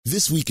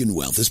This Week in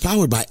Wealth is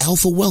powered by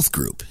Alpha Wealth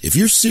Group. If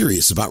you're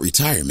serious about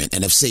retirement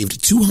and have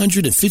saved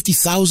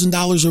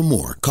 $250,000 or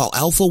more, call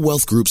Alpha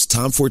Wealth Group's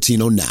Tom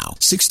Fortino now,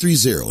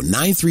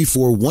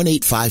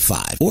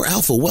 630-934-1855 or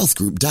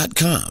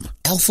alphawealthgroup.com.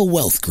 Alpha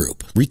Wealth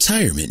Group.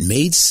 Retirement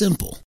made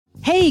simple.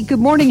 Hey, good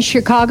morning,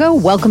 Chicago.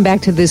 Welcome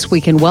back to This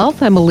Week in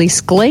Wealth. I'm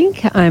Elise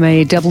Glink. I'm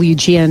a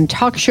WGN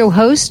talk show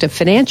host, a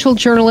financial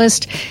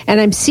journalist, and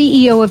I'm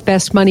CEO of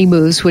Best Money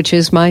Moves, which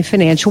is my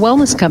financial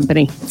wellness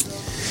company.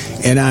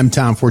 And I'm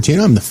Tom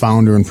Fortino. I'm the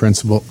founder and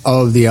principal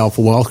of the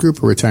Alpha Wealth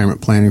Group, a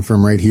retirement planning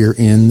firm right here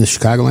in the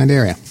Chicagoland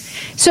area.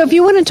 So if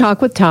you want to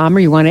talk with Tom or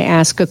you want to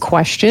ask a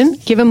question,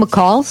 give him a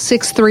call,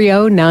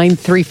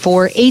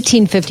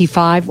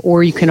 630-934-1855,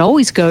 or you can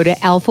always go to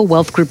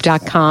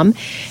alphawealthgroup.com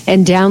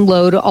and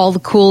download all the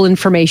cool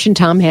information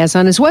Tom has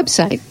on his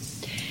website.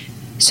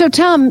 So,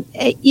 Tom,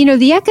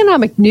 the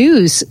economic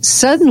news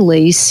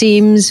suddenly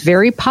seems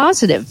very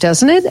positive,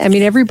 doesn't it? I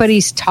mean,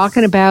 everybody's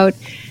talking about,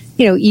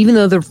 even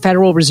though the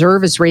Federal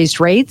Reserve has raised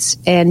rates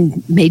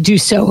and may do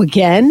so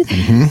again,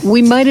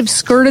 we might have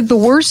skirted the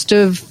worst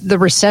of the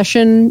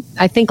recession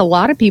I think a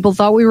lot of people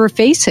thought we were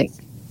facing.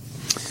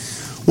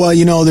 Well,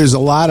 there's a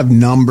lot of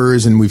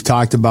numbers, and we've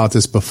talked about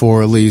this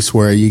before, Elise,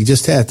 where you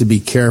just have to be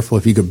careful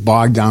if you get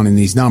bogged down in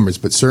these numbers.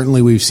 But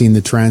certainly we've seen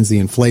the trends. The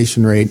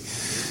inflation rate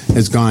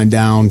has gone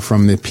down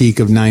from the peak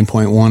of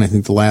 9.1. I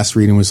think the last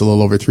reading was a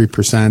little over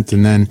 3%.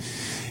 And then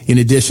in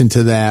addition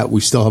to that,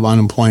 we still have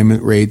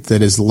unemployment rate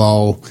that is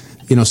low.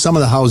 Some of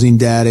the housing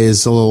data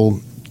is a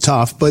little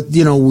tough, but,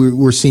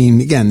 we're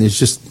seeing, again, there's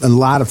just a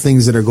lot of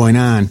things that are going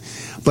on.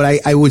 But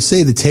I would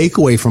say the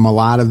takeaway from a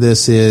lot of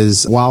this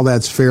is, while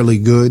that's fairly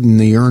good, and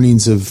the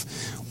earnings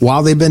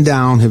while they've been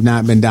down, have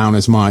not been down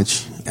as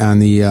much on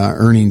the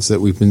earnings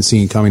that we've been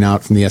seeing coming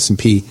out from the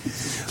S&P.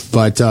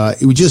 But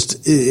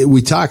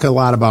we talk a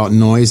lot about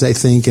noise, I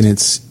think, and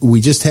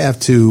we just have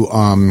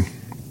to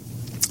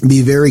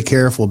be very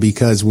careful,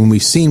 because when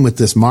we've seen with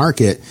this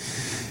market,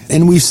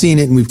 and we've seen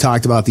it, and we've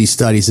talked about these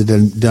studies that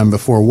have been done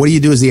before. What do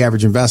you do as the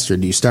average investor?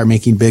 Do you start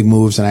making big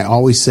moves? And I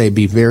always say,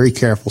 be very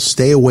careful.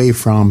 Stay away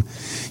from,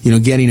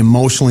 getting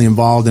emotionally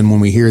involved in when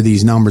we hear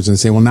these numbers and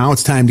say, well, now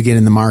it's time to get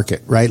in the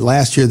market, right?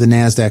 Last year, the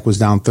NASDAQ was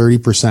down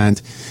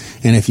 30%.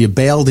 And if you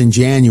bailed in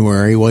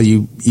January, well,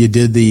 you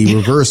did the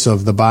reverse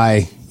of the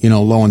buy,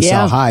 low and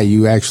sell high.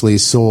 You actually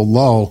sold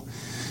low.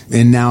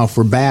 And now if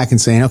we're back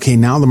and saying, okay,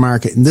 now the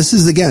market, and this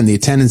is, again, the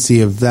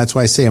tendency of, that's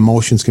why I say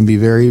emotions can be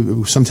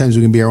sometimes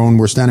we can be our own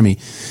worst enemy.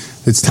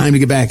 It's time to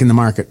get back in the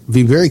market.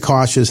 Be very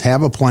cautious,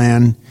 have a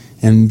plan,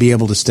 and be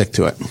able to stick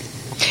to it.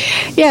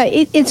 Yeah,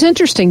 it's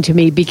interesting to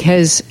me,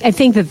 because I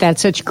think that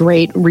that's such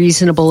great,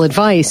 reasonable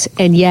advice.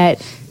 And yet,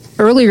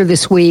 earlier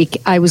this week,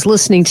 I was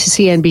listening to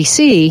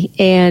CNBC,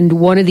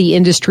 and one of the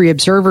industry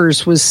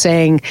observers was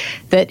saying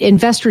that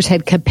investors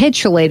had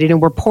capitulated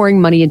and were pouring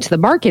money into the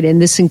market.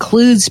 And this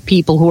includes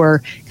people who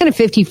are kind of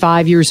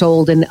 55 years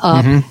old and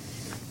up.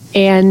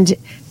 And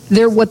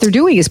what they're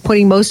doing is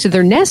putting most of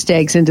their nest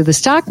eggs into the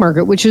stock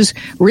market, which is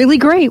really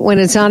great when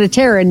it's on a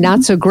tear, and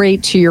not so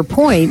great, to your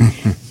point,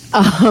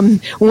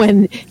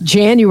 when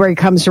January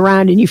comes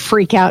around and you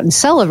freak out and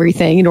sell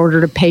everything in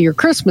order to pay your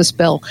Christmas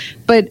bill.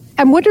 But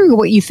I'm wondering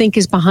what you think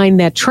is behind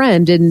that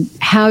trend and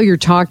how you're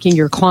talking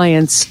your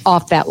clients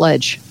off that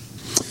ledge.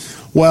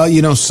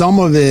 Well, some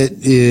of it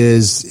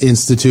is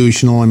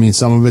institutional. I mean,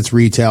 some of it's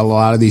retail. A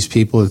lot of these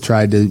people have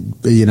tried to,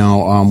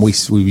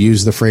 we've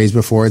used the phrase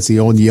before. It's the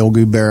old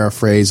Yogi Berra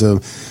phrase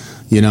of,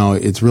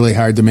 it's really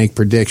hard to make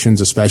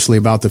predictions, especially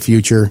about the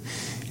future.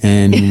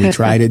 And we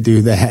try to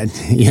do that,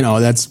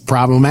 that's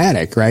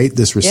problematic, right?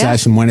 This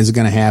recession, when is it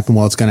going to happen?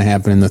 Well, it's going to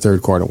happen in the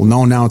third quarter. Well,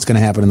 no, now it's going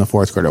to happen in the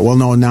fourth quarter. Well,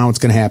 no, now it's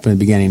going to happen in the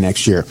beginning of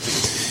next year.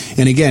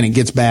 And again, it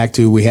gets back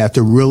to, we have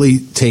to really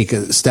take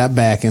a step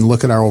back and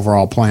look at our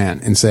overall plan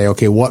and say,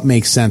 okay, what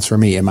makes sense for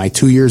me? Am I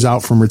 2 years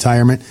out from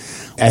retirement?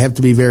 I have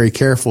to be very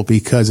careful,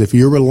 because if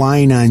you're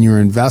relying on your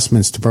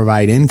investments to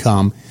provide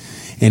income,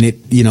 and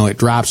it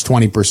drops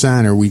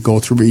 20%, or we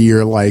go through a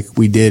year like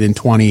we did in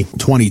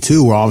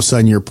 2022, where all of a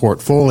sudden your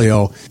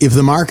portfolio, if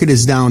the market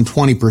is down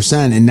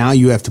 20% and now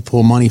you have to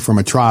pull money from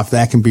a trough,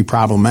 that can be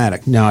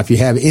problematic. Now, if you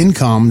have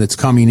income that's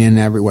coming in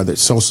whether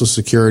it's Social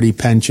Security,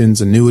 pensions,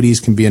 annuities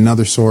can be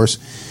another source,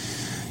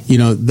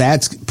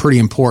 that's pretty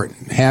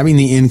important. Having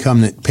the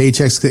income, that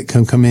paychecks that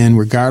can come in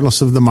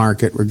regardless of the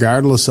market,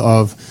 regardless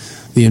of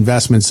the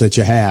investments that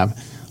you have.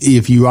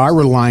 If you are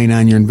relying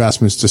on your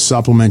investments to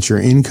supplement your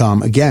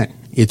income, again,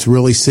 it's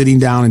really sitting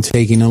down and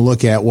taking a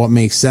look at what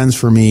makes sense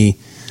for me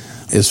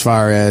as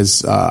far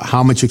as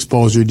how much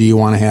exposure do you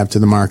want to have to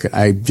the market.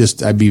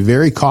 I'd be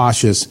very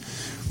cautious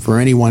for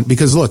anyone,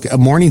 because look, a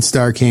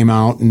Morningstar came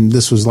out, and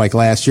this was like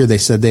last year, they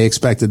said they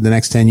expected the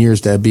next 10 years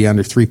to be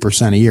under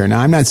 3% a year. Now,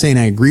 I'm not saying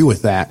I agree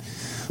with that,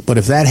 but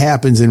if that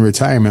happens in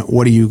retirement,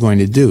 what are you going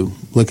to do?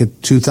 Look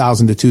at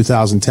 2000 to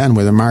 2010,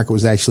 where the market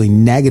was actually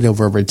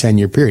negative over a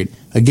 10-year period.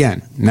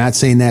 Again, not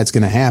saying that's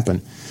going to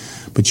happen.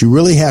 But you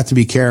really have to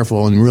be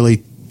careful and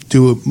really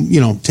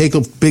take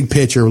a big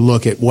picture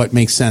look at what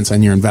makes sense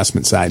on your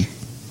investment side.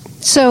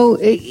 So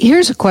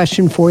here's a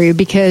question for you,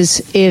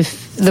 because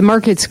if the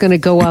market's going to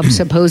go up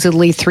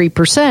supposedly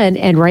 3%,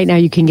 and right now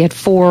you can get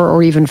 4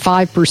 or even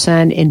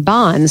 5% in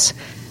bonds.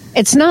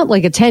 It's not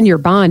like a 10-year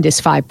bond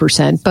is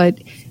 5%, but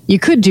you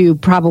could do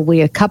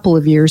probably a couple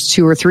of years,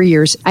 2 or 3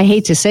 years. I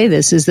hate to say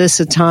this. Is this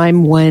a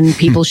time when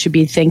people should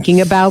be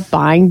thinking about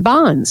buying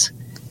bonds?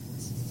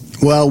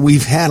 Well,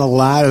 we've had a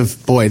lot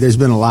of, there's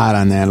been a lot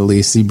on that,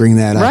 Elise. You bring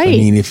that up. Right. I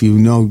mean, if you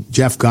know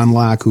Jeff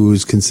Gundlach,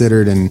 who's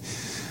considered and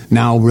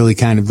now really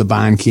kind of the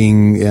bond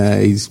king,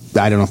 I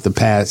don't know if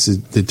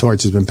the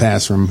torch has been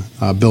passed from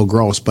Bill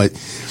Gross. But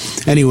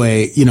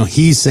anyway,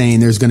 he's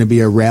saying there's going to be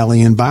a rally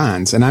in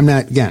bonds. And I'm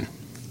not, again,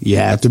 you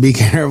have to be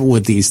careful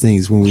with these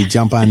things when we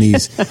jump on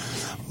these.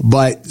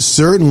 But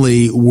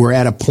certainly we're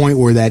at a point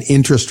where that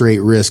interest rate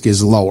risk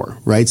is lower,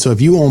 right? So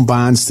if you own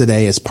bonds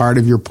today as part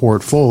of your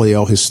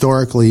portfolio,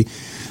 historically,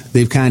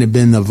 they've kind of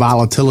been the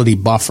volatility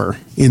buffer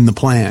in the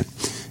plan.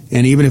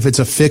 And even if it's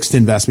a fixed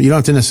investment, you don't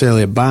have to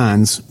necessarily have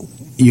bonds.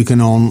 You can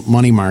own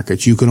money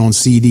markets. You can own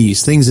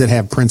CDs, things that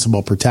have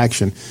principal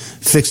protection,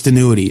 fixed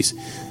annuities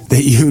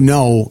that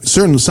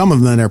certain some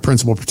of them that are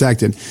principal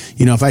protected.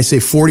 If I say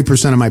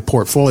 40% of my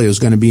portfolio is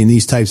going to be in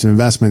these types of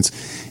investments,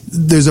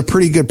 there's a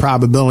pretty good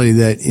probability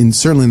that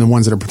certainly in the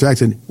ones that are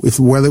protected,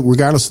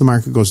 regardless of the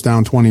market goes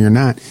down 20 or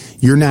not,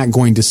 you're not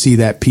going to see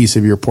that piece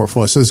of your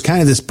portfolio. So there's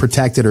kind of this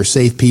protected or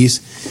safe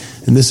piece,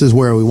 and this is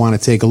where we want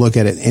to take a look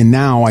at it. And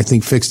now I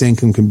think fixed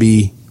income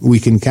we're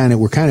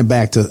kind of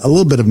back to a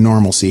little bit of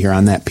normalcy here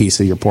on that piece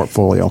of your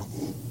portfolio.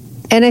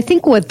 And I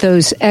think what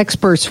those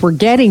experts were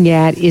getting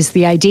at is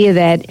the idea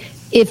that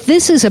if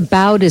this is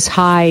about as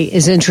high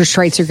as interest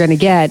rates are going to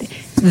get,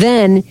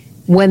 then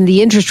when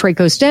the interest rate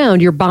goes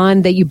down, your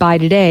bond that you buy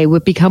today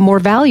would become more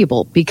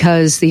valuable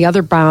because the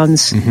other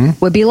bonds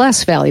would be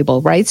less valuable,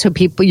 right? So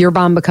your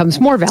bond becomes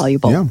more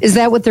valuable. Yeah. Is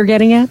that what they're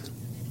getting at?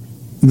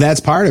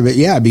 That's part of it,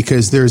 yeah,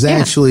 because there's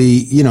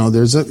actually,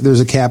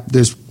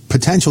 there's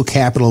potential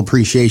capital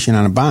appreciation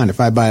on a bond.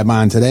 If I buy a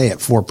bond today at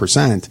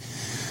 4%,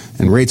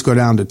 and rates go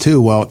down to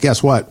 2%, well,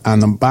 guess what? On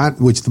the bond,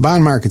 which the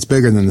bond market's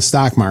bigger than the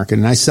stock market,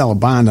 and I sell a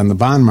bond on the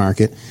bond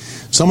market,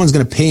 someone's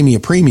going to pay me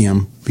a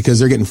premium because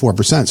they're getting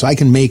 4%. So I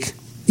can make,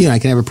 I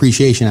can have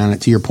appreciation on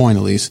it, to your point,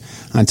 Elise,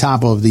 on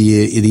top of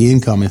the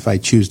income if I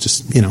choose to,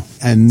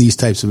 and these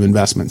types of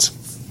investments.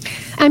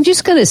 I'm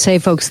just going to say,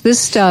 folks, this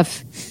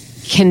stuff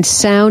can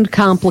sound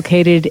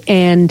complicated,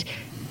 and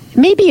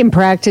maybe in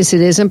practice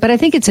it isn't, but I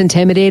think it's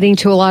intimidating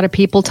to a lot of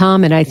people,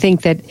 Tom, and I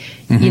think that,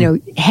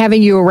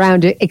 having you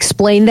around to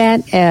explain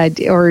that,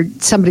 or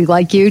somebody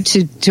like you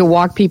to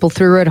walk people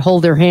through it,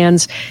 hold their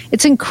hands,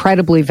 it's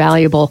incredibly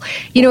valuable.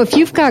 If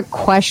you've got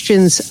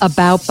questions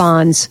about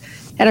bonds,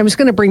 and I was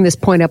going to bring this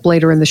point up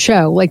later in the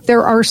show, like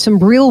there are some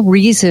real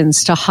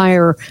reasons to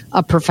hire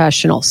a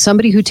professional,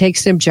 somebody who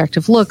takes an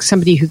objective look,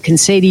 somebody who can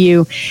say to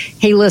you,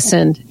 hey,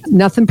 listen,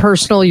 nothing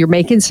personal, you're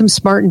making some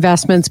smart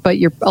investments, but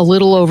you're a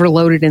little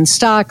overloaded in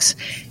stocks,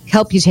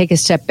 help you take a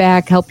step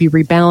back, help you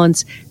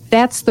rebalance.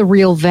 That's the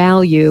real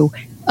value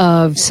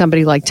of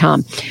somebody like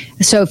Tom.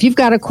 So if you've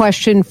got a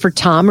question for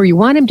Tom or you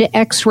want him to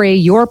x-ray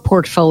your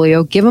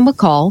portfolio, give him a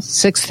call,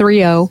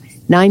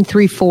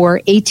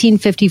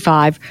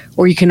 630-934-1855,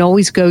 or you can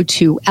always go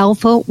to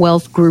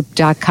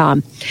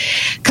alphawealthgroup.com.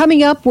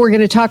 Coming up, we're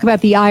going to talk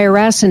about the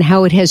IRS and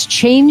how it has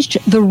changed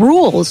the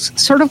rules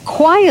sort of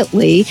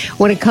quietly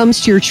when it comes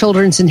to your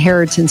children's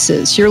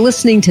inheritances. You're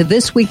listening to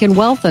This Week in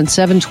Wealth on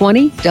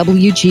 720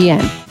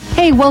 WGN.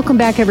 Hey, welcome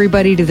back,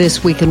 everybody, to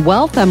This Week in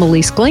Wealth. I'm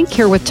Elise Glink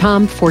here with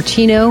Tom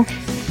Fortino.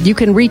 You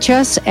can reach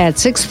us at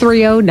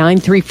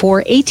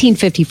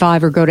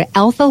 630-934-1855 or go to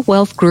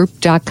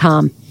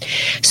alphawealthgroup.com.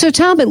 So,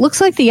 Tom, it looks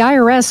like the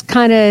IRS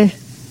kind of,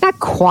 not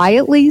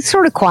quietly,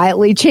 sort of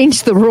quietly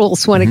changed the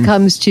rules when it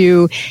comes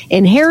to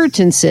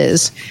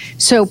inheritances.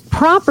 So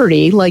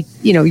property, like,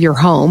 your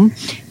home,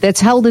 that's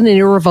held in an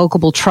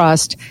irrevocable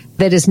trust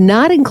that is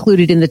not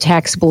included in the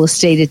taxable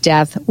estate at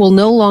death will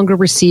no longer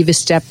receive a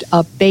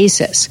stepped-up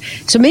basis.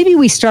 So maybe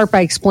we start by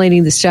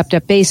explaining the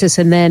stepped-up basis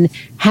and then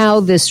how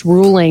this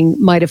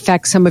ruling might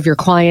affect some of your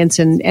clients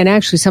and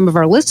actually some of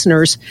our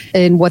listeners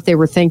in what they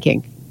were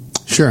thinking.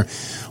 Sure.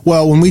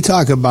 Well, when we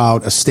talk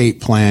about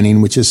estate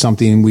planning, which is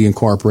something we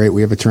incorporate,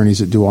 we have attorneys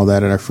that do all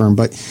that at our firm,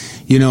 but,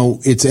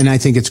 and I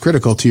think it's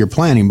critical to your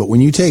planning, but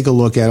when you take a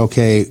look at,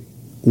 okay,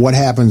 what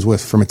happens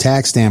from a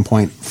tax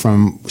standpoint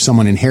from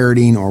someone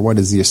inheriting, or what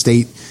is the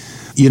estate?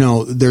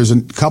 There's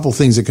a couple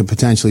things that could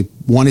potentially,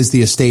 one is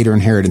the estate or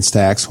inheritance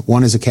tax,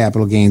 one is a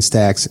capital gains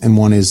tax, and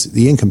one is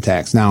the income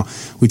tax. Now,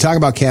 we talk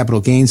about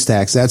capital gains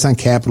tax, that's on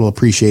capital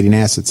appreciating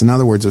assets. In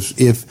other words,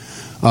 if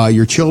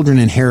your children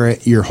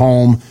inherit your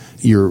home,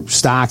 your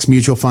stocks,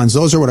 mutual funds,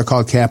 those are what are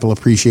called capital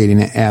appreciating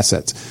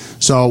assets.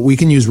 So we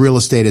can use real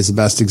estate as the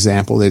best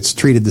example. It's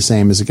treated the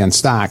same as against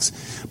stocks,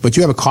 but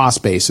you have a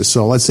cost basis.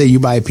 So let's say you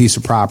buy a piece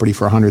of property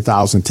for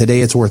 $100,000.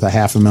 Today it's worth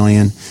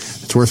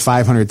 $500,000. It's worth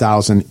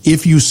 $500,000.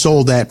 If you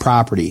sold that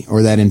property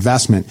or that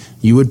investment,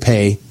 you would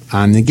pay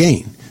on the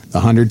gain,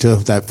 the $100,000 to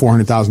that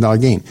 $400,000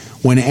 gain.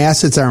 When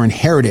assets are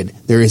inherited,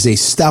 there is a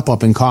step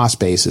up in cost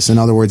basis. In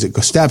other words, it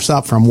steps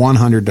up from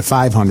 $100,000 to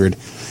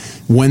 $500,000.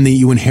 when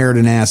you inherit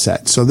an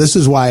asset. So this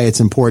is why it's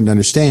important to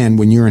understand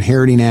when you're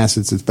inheriting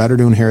assets, it's better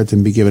to inherit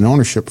than be given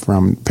ownership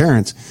from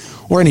parents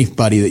or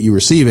anybody that you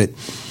receive it,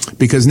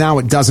 because now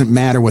it doesn't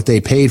matter what they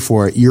paid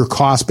for it. Your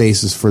cost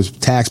basis for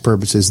tax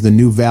purposes, the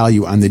new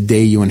value on the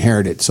day you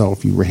inherit it. So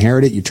if you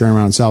inherit it, you turn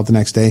around and sell it the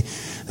next day,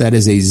 that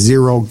is a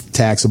zero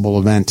taxable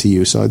event to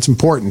you. So it's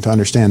important to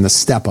understand the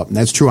step up. And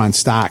that's true on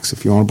stocks.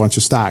 If you own a bunch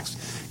of stocks,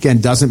 again,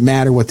 doesn't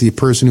matter what the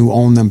person who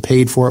owned them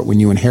paid for it.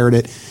 When you inherit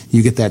it,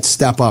 you get that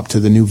step up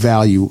to the new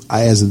value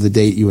as of the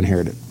date you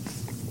inherit it.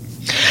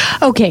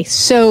 Okay,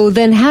 so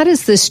then how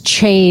does this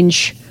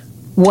change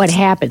what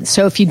happens?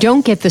 So if you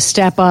don't get the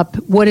step up,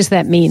 what does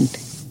that mean?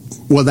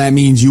 Well, that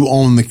means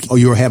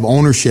you have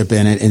ownership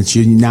in it,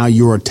 and now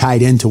you are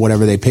tied into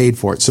whatever they paid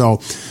for it. So,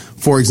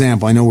 for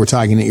example, I know we're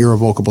talking an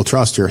irrevocable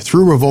trust here.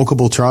 Through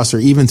revocable trust or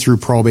even through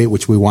probate,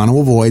 which we want to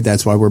avoid,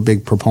 that's why we're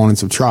big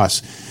proponents of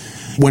trust.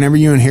 Whenever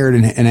you inherit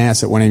an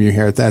asset, whenever you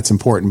inherit, that's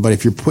important. But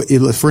if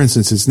for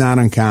instance, it's not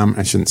uncommon,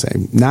 I shouldn't say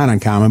not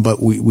uncommon,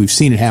 but we've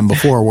seen it happen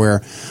before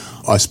where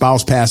a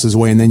spouse passes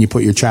away and then you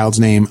put your child's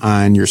name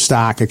on your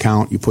stock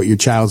account, you put your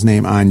child's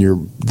name on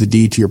the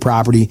deed to your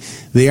property.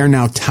 They are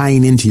now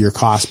tying into your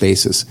cost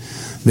basis.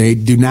 They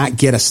do not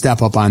get a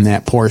step up on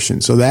that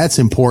portion. So that's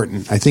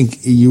important. I think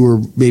you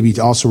were maybe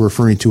also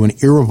referring to an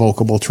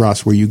irrevocable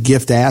trust where you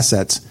gift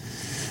assets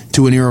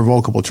to an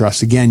irrevocable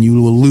trust. Again,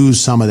 you will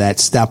lose some of that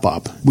step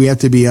up. We have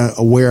to be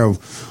aware of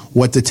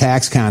what the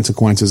tax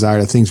consequences are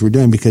to things we're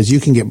doing, because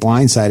you can get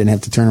blindsided and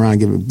have to turn around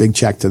and give a big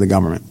check to the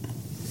government.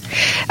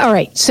 All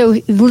right. So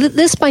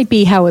this might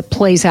be how it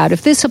plays out.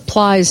 If this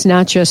applies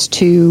not just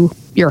to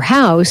your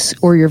house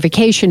or your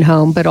vacation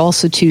home, but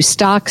also to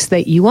stocks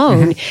that you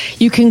own,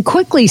 you can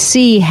quickly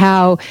see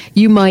how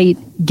you might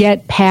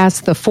get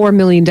past the $4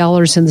 million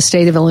in the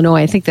state of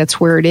Illinois. I think that's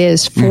where it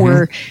is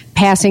for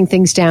passing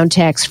things down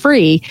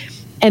tax-free.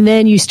 And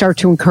then you start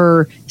to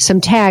incur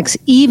some tax,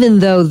 even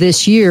though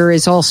this year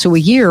is also a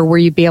year where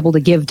you'd be able to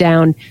give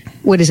down,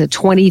 what is it,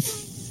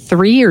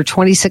 $23 or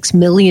 $26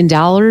 million,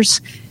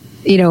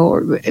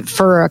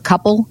 for a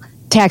couple.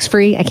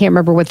 Tax-free. I can't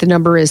remember what the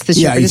number is this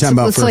year. Yeah, you're talking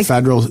about from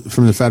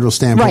the federal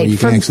standpoint, right, you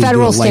can actually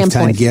do a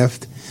lifetime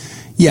gift.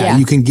 Yeah,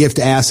 you can gift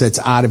assets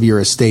out of your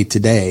estate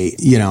today.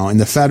 In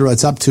the federal,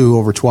 it's up to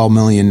over $12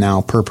 million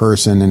now per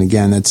person. And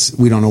again,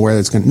 we don't know where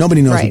that's going.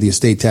 Nobody knows what the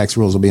estate tax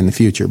rules will be in the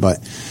future, but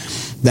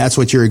that's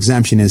what your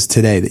exemption is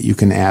today that you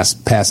can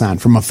pass on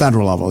from a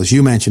federal level. As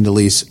you mentioned,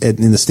 Elise,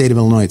 in the state of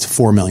Illinois, it's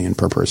 $4 million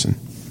per person.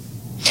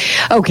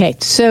 Okay,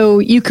 so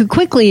you could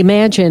quickly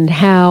imagine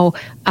how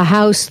a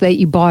house that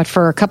you bought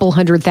for a couple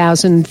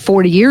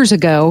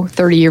 $100,000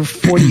 30 or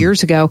 40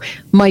 years ago,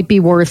 might be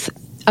worth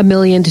 $1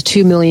 million to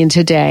 $2 million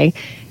today.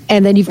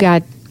 And then you've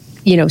got,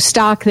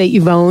 stock that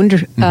you've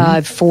owned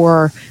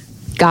for,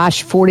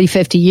 40,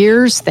 50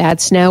 years.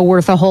 That's now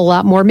worth a whole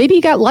lot more. Maybe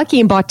you got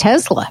lucky and bought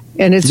Tesla,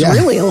 and it's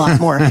really a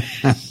lot more.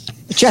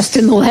 Just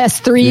in the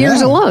last 3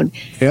 years alone.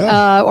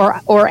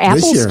 Yeah. Or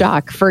Apple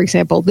stock, for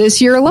example,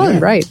 this year alone,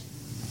 right?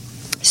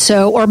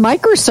 So, or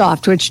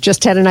Microsoft, which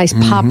just had a nice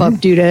pop-up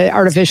due to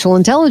artificial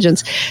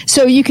intelligence.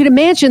 So you can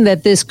imagine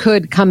that this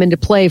could come into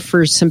play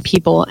for some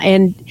people.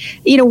 And,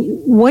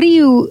 what do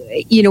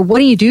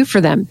you do for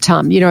them,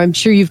 Tom? I'm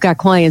sure you've got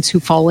clients who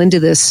fall into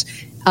this.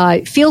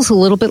 It feels a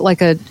little bit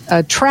like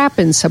a trap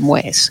in some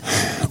ways.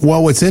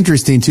 Well, what's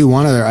interesting, too,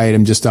 one other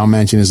item just I'll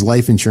mention is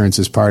life insurance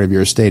is part of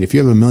your estate. If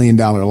you have $1 million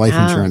life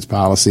insurance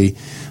policy,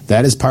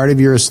 that is part of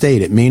your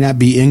estate. It may not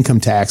be income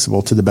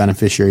taxable to the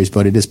beneficiaries,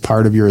 but it is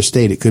part of your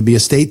estate. It could be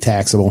estate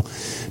taxable.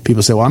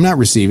 People say, well, I'm not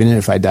receiving it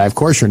if I die. Of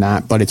course you're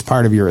not, but it's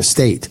part of your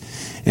estate.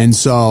 And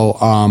so,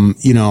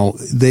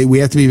 we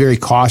have to be very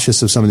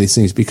cautious of some of these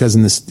things, because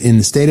in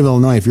the state of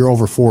Illinois, if you're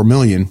over $4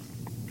 million,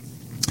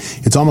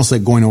 it's almost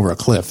like going over a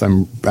cliff.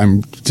 I'm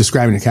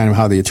describing it kind of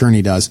how the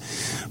attorney does.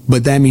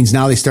 But that means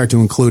now they start to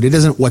include, it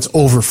isn't what's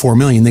over $4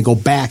 million. They go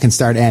back and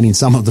start adding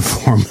some of the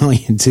 $4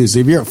 million too. So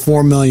if you're at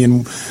 $4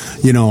 million,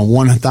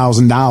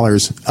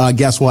 $1,000,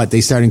 guess what?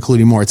 They start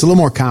including more. It's a little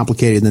more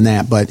complicated than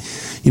that. But,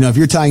 if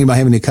you're talking about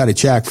having to cut a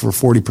check for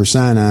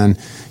 40% on,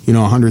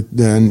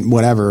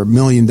 $100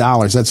 million,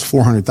 that's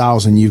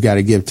 $400,000 you've got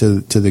to give to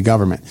the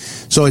government.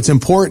 So it's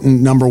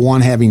important, number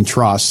one, having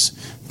trusts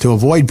to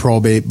avoid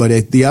probate.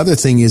 But the other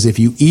thing is, if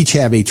you each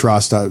have a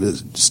trust,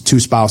 two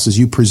spouses,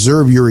 you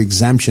preserve your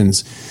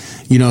exemptions,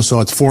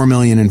 so it's $4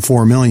 million and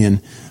 $4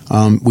 million.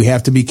 We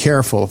have to be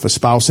careful. If a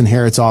spouse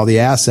inherits all the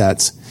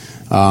assets,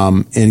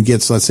 and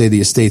gets, let's say the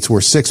estate's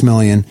worth $6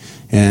 million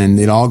and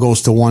it all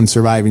goes to one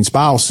surviving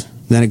spouse,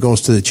 then it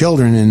goes to the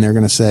children and they're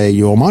going to say,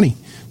 you owe money.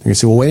 They're going to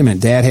say, well, wait a minute,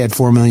 dad had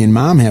 $4 million,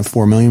 mom had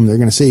 $4 million. They're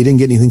going to say, you didn't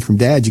get anything from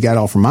dad, you got it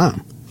all from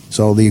mom.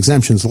 So the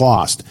exemption's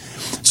lost.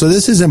 So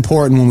this is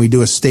important when we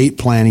do estate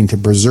planning, to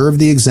preserve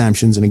the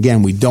exemptions. And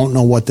again, we don't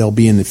know what they'll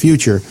be in the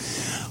future.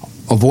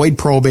 Avoid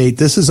probate.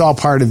 This is all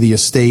part of the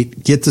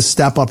estate. Get the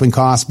step up in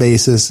cost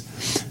basis.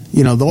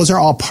 Those are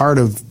all part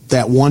of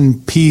that one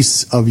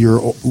piece of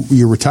your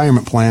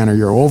retirement plan, or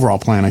your overall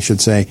plan, I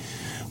should say,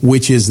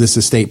 which is this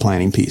estate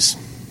planning piece.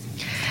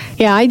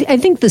 Yeah, I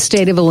think the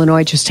state of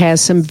Illinois just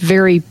has some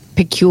very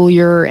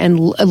peculiar and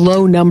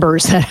low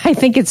numbers that I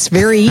think it's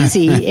very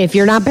easy if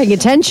you're not paying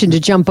attention to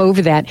jump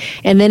over that.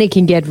 And then it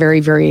can get very,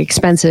 very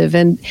expensive.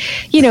 And,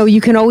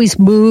 you can always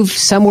move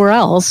somewhere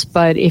else.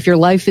 But if your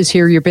life is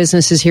here, your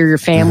business is here, your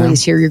family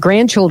is here, your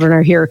grandchildren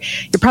are here,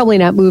 you're probably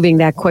not moving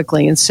that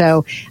quickly. And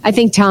so I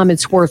think, Tom,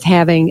 it's worth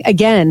having,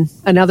 again,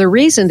 another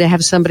reason to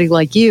have somebody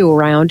like you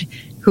around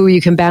who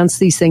you can bounce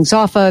these things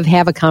off of,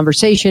 have a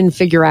conversation,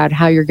 figure out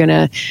how you're going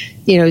to,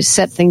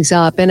 set things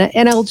up.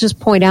 And I'll just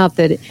point out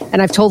that,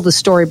 and I've told the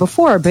story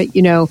before, but,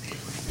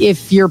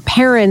 if your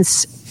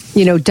parents,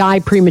 die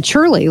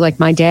prematurely, like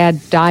my dad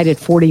died at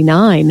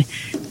 49,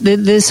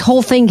 this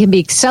whole thing can be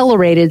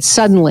accelerated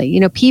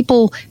suddenly.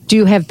 People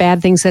do have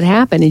bad things that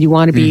happen, and you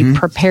want to be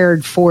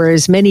prepared for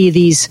as many of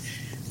these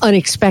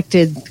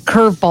unexpected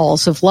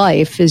curveballs of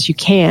life as you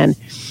can.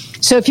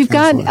 So if you've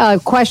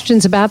got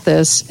questions about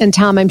this, and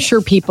Tom, I'm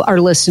sure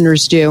our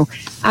listeners do,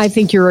 I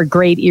think you're a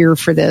great ear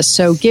for this.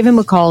 So give him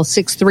a call,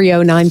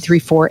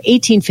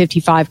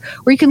 630-934-1855,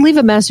 or you can leave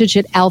a message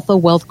at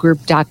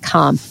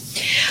alphawealthgroup.com.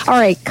 All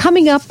right,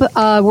 coming up,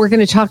 we're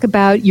going to talk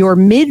about your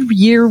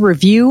mid-year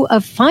review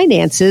of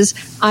finances.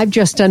 I've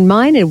just done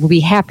mine and will be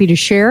happy to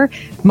share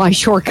my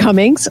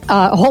shortcomings.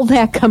 Hold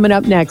that coming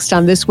up next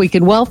on This Week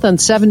in Wealth on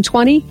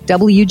 720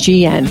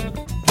 WGN.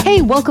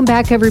 Hey, welcome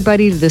back,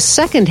 everybody, to the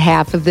second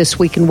half of This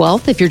Week in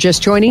Wealth. If you're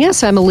just joining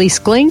us, I'm Elise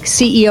Glink,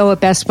 CEO at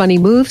Best Money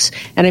Moves,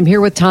 and I'm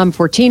here with Tom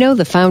Fortino,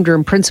 the founder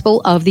and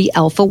principal of the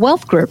Alpha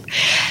Wealth Group.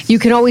 You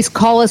can always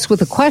call us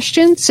with a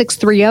question,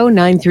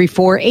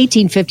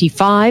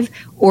 630-934-1855,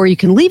 or you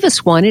can leave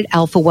us one at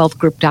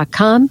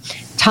alphawealthgroup.com.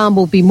 Tom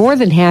will be more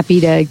than happy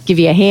to give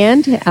you a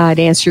hand to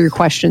answer your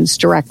questions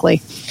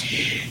directly.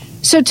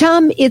 So,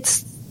 Tom,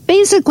 it's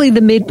basically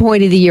the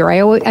midpoint of the year.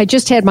 I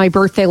just had my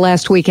birthday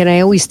last week, and I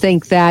always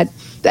think that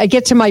I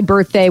get to my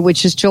birthday,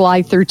 which is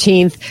July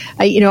 13th.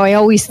 I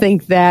always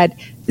think that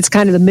it's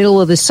kind of the middle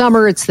of the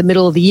summer. It's the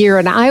middle of the year.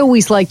 And I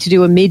always like to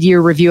do a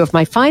mid-year review of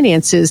my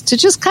finances to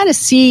just kind of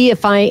see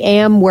if I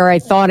am where I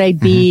thought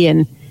I'd be.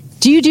 And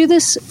do you do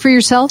this for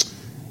yourself?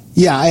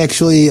 Yeah, I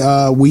actually,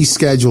 we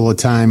schedule a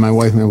time, my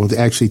wife and I will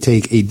actually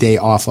take a day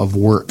off of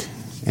work.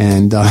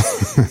 And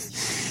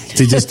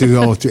to just to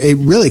go through it,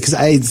 really, because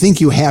I think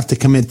you have to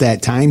commit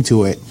that time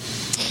to it.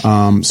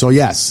 So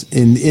yes,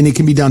 and it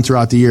can be done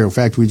throughout the year. In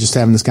fact, we were just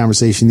having this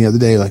conversation the other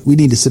day. Like, we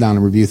need to sit down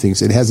and review things.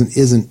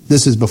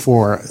 This is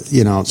before,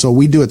 so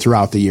we do it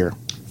throughout the year.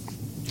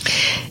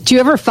 Do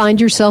you ever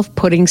find yourself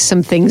putting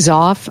some things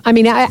off? I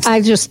mean, I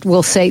just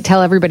will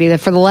tell everybody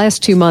that for the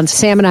last 2 months,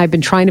 Sam and I have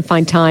been trying to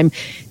find time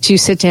to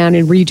sit down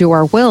and redo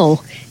our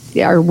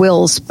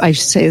wills, I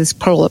should say this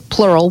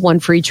plural,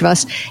 one for each of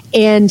us.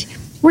 And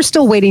we're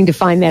still waiting to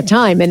find that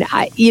time. And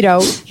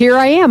here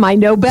I am. I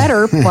know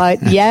better,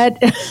 but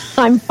yet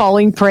I'm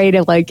falling prey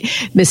to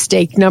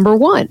mistake number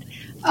one.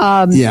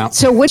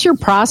 So what's your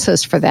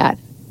process for that?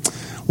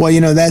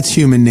 Well, that's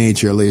human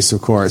nature, at least, of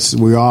course.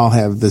 We all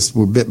have this,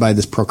 we're bit by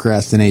this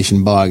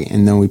procrastination bug,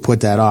 and then we put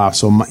that off.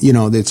 So,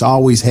 it's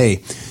always, hey,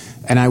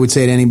 and I would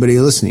say to anybody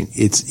listening,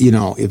 it's,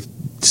 if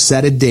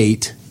set a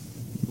date,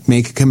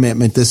 make a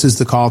commitment. This is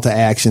the call to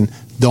action.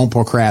 Don't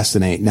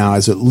procrastinate. Now,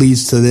 as it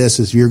leads to this,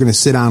 is you're going to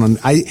sit down and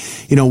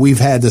we've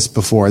had this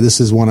before. This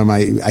is one of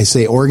I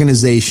say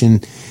organization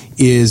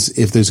is,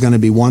 if there's going to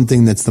be one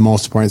thing that's the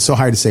most important. It's so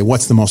hard to say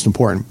what's the most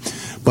important,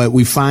 but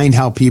we find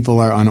how people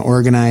are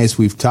unorganized.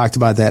 We've talked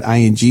about that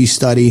ING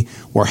study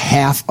where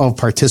half of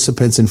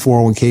participants in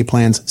 401k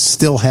plans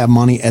still have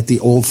money at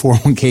the old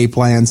 401k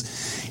plans.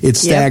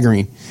 It's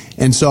staggering. Yep.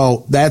 And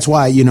so that's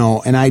why,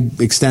 and I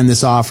extend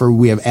this offer.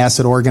 We have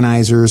asset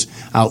organizers.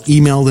 I'll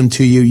email them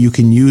to you. You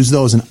can use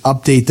those and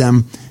update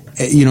them.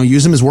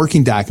 Use them as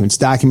working documents,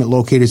 document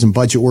locators, and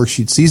budget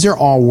worksheets. These are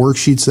all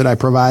worksheets that I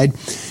provide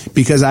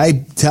because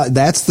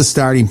that's the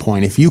starting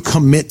point. If you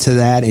commit to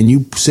that and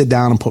you sit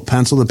down and put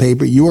pencil to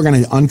paper, you are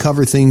going to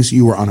uncover things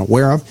you were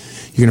unaware of.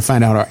 You're going to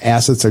find out our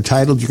assets are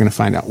titled. You're going to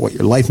find out what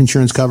your life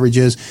insurance coverage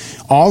is.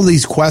 All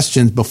these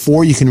questions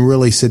before you can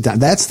really sit down.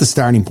 That's the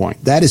starting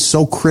point. That is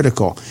so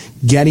critical,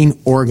 getting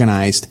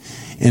organized.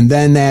 And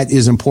then that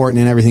is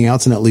important in everything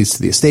else, and it leads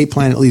to the estate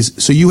plan. It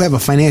leads, so you have a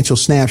financial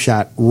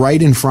snapshot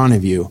right in front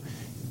of you.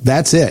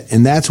 That's it.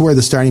 And that's where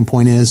the starting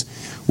point is.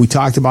 We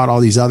talked about all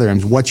these other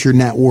items. What's your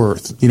net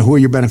worth? Who are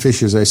your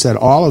beneficiaries? I said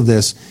all of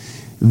this.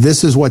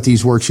 This is what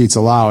these worksheets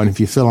allow. And if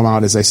you fill them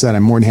out, as I said,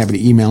 I'm more than happy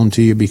to email them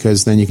to you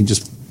because then you can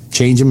just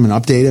change them and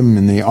update them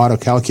and they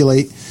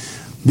auto-calculate.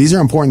 These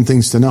are important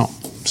things to know.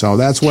 So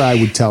that's where I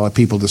would tell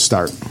people to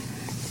start.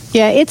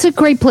 Yeah, it's a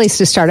great place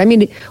to start. I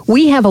mean,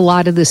 we have a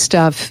lot of this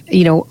stuff,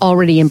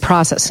 already in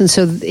process. And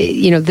so,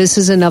 this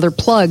is another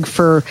plug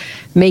for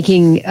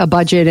making a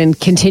budget and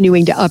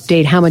continuing to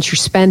update how much you're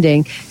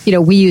spending.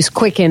 We use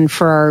Quicken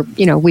for our,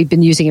 we've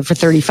been using it for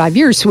 35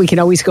 years, so we can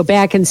always go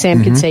back and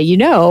Sam can say,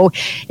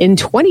 in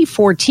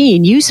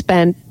 2014, you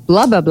spent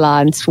blah, blah,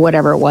 blah, and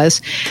whatever it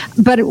was.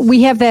 But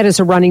we have that as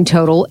a running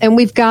total, and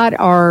we've got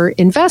our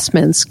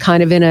investments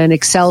kind of in an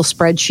Excel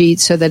spreadsheet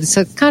so that it's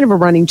a kind of a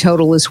running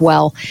total as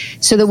well,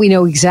 so that we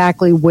know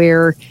exactly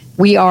where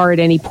we are at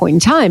any point in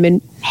time.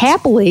 And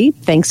happily,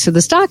 thanks to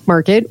the stock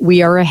market,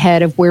 we are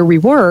ahead of where we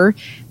were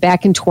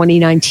back in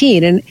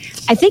 2019. And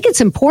I think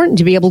it's important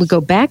to be able to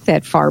go back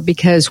that far,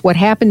 because what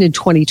happened in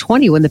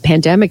 2020 when the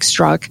pandemic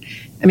struck,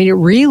 I mean, it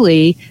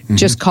really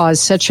just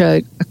caused such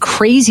a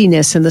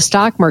craziness in the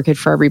stock market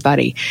for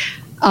everybody.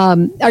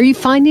 Are you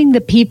finding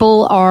that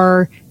people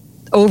are,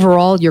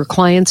 overall, your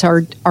clients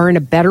are in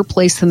a better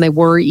place than they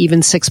were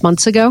even 6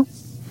 months ago?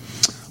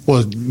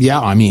 Well,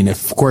 yeah, I mean,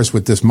 of course,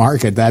 with this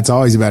market, that's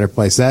always a better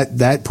place.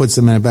 That puts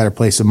them in a better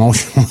place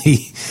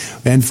emotionally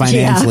and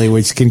financially,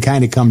 which can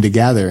kind of come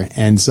together.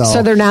 And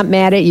so they're not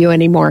mad at you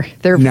anymore.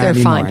 They're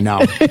fine. No.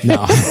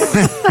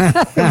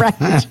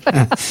 Right.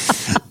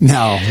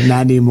 No,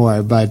 not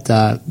anymore. But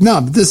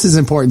no, this is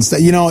important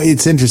stuff. You know,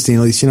 it's interesting.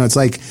 At least, you know, it's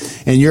like,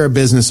 and you're a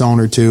business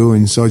owner too,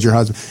 and so is your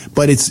husband.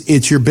 But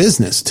it's your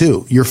business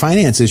too. Your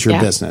finance is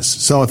your business.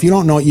 So if you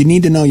don't know, you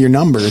need to know your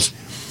numbers.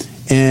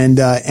 And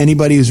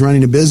anybody who's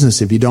running a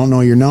business, if you don't know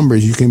your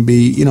numbers, you can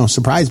be, you know,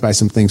 surprised by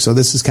some things. So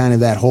this is kind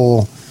of that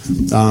whole,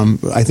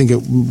 I think,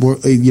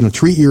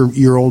 treat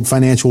your old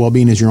financial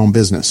well-being as your own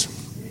business.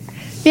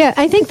 Yeah,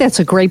 I think that's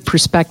a great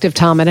perspective,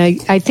 Tom. And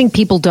I think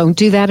people don't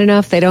do that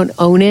enough. They don't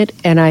own it.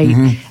 And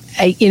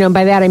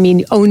by that I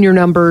mean own your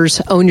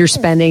numbers, own your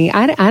spending.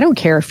 I don't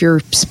care if you're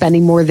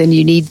spending more than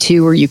you need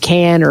to or you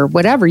can or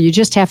whatever. You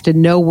just have to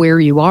know where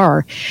you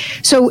are.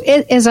 So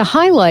as a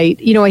highlight,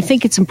 you know, I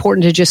think it's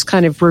important to just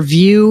kind of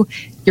review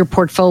your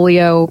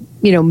portfolio,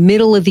 you know,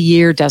 middle of the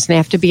year. Doesn't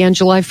have to be on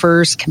July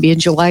 1st, can be on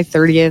July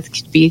 30th,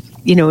 could be,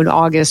 you know, in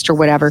August or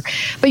whatever.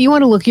 But you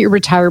want to look at your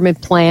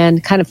retirement plan,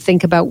 kind of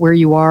think about where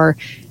you are.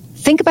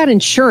 Think about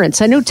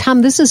insurance. I know,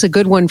 Tom, this is a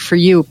good one for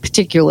you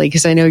particularly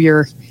because I know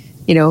you're,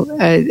 you know,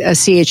 a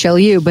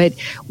CHLU, but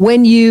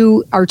when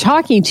you are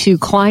talking to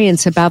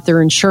clients about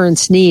their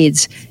insurance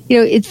needs, you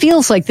know, it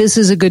feels like this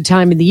is a good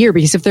time of the year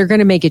because if they're going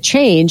to make a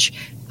change,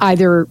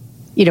 either,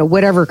 you know,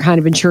 whatever kind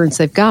of insurance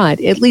they've got,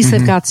 at least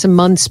they've got some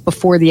months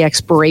before the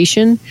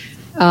expiration.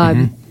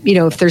 You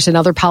know, if there's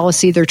another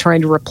policy they're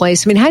trying to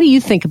replace. I mean, how do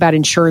you think about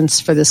insurance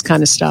for this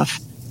kind of stuff?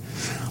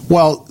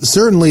 Well,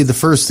 certainly the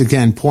first,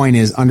 again, point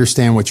is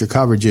understand what your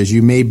coverage is.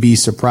 You may be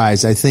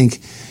surprised. I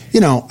think, you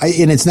know,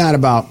 and it's not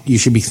about you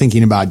should be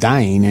thinking about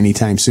dying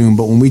anytime soon,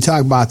 but when we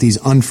talk about these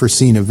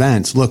unforeseen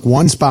events, look,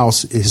 one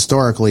spouse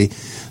historically,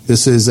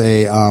 this is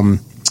a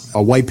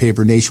white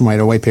paper, nationwide,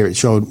 a white paper, it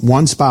showed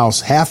one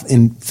spouse,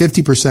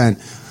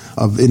 50%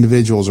 of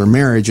individuals or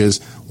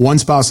marriages, one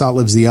spouse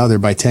outlives the other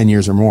by 10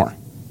 years or more,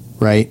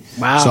 right?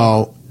 Wow.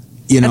 So,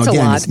 you know,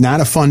 again, it's not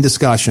a fun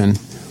discussion,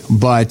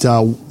 but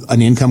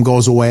an income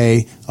goes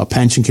away, a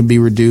pension can be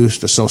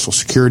reduced, a Social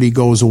Security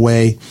goes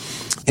away.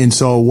 And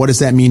so what does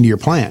that mean to your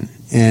plan?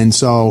 And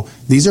so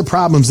these are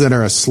problems that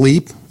are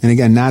asleep. And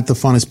again, not the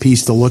funnest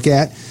piece to look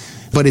at,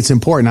 but it's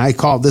important. I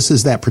call this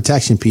is that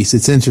protection piece.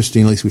 It's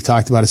interesting. At least we've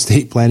talked about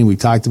estate planning. We've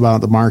talked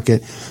about the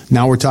market.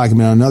 Now we're talking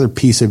about another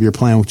piece of your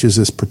plan, which is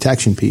this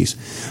protection piece.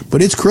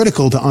 But it's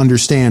critical to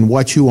understand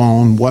what you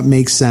own, what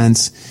makes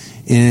sense,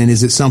 and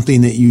is it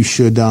something that you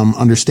should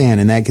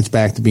understand? And that gets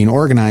back to being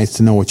organized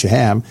to know what you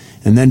have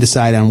and then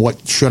decide on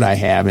what should I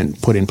have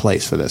and put in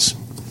place for this.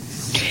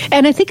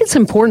 And I think it's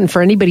important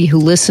for anybody who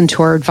listened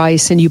to our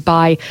advice and you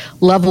buy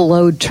level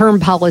load term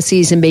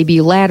policies and maybe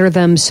you ladder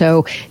them.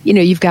 So, you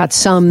know, you've got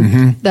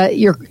some that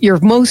you're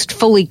most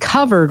fully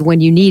covered when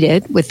you need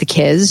it with the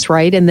kids,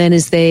 right? And then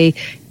as they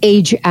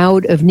age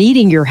out of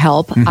needing your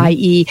help,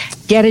 i.e.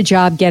 get a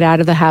job, get out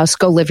of the house,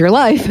 go live your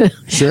life.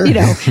 Sure. You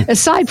know,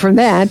 aside from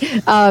that,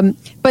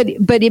 but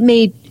it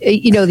may,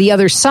 you know, the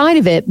other side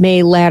of it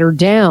may ladder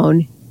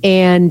down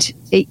and,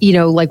 you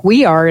know, like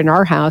we are in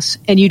our house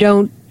and you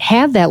don't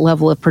have that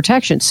level of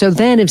protection. So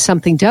then if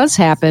something does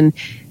happen,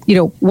 you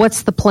know,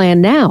 what's the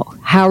plan now?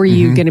 How are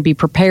you going to be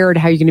prepared?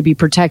 How are you going to be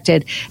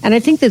protected? And I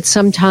think that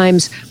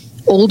sometimes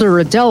older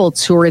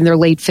adults who are in their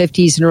late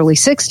 50s and early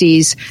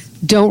 60s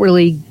don't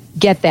really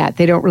get that.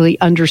 They don't really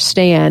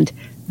understand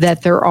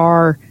that there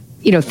are,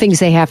 you know, things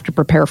they have to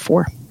prepare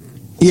for.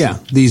 Yeah,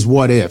 these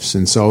what ifs.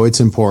 And so it's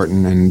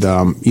important. And,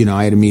 you know,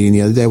 I had a meeting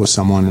the other day with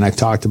someone, and I've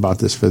talked about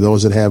this for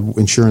those that have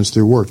insurance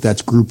through work.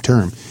 That's group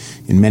term.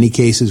 In many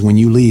cases, when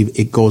you leave,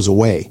 it goes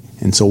away.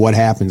 And so what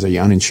happens? Are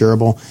you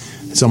uninsurable?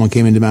 Someone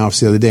came into my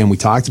office the other day, and we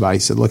talked about it. He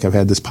said, look, I've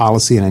had this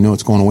policy, and I know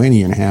it's going away in a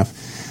year and a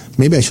half.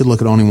 Maybe I should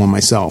look at owning one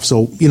myself.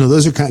 So, you know,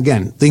 those are,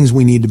 again, things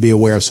we need to be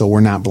aware of so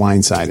we're not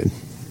blindsided.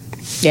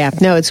 Yeah,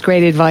 no, it's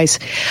great advice.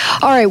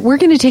 All right, we're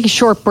going to take a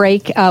short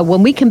break.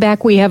 When we come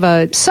back, we have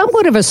a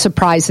somewhat of a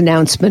surprise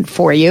announcement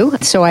for you.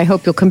 So I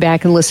hope you'll come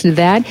back and listen to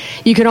that.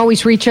 You can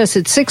always reach us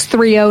at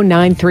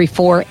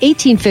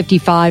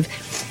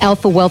 630-934-1855,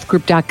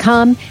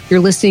 alphawealthgroup.com. You're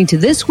listening to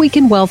This Week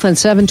in Wealth on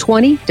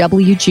 720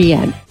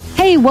 WGN.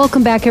 Hey,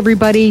 welcome back,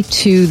 everybody,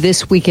 to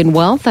This Week in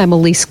Wealth. I'm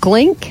Elise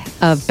Glink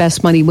of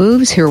Best Money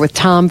Moves, here with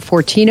Tom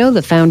Fortino,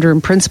 the founder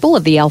and principal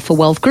of the Alpha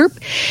Wealth Group.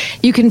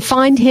 You can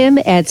find him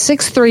at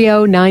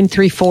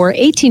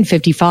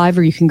 630-934-1855,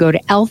 or you can go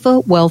to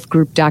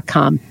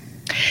alphawealthgroup.com.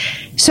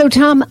 So,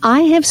 Tom, I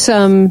have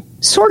some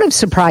sort of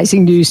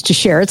surprising news to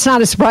share. It's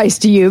not a surprise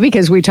to you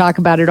because we talk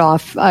about it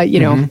off,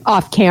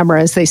 off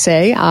camera, as they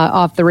say,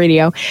 off the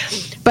radio.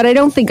 But I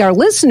don't think our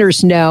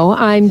listeners know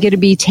I'm going to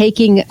be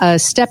taking a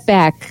step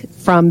back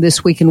from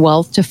This Week in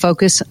Wealth to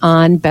focus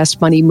on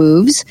Best Money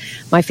Moves,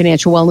 my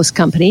financial wellness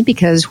company,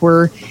 because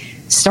we're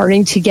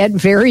starting to get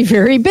very,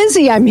 very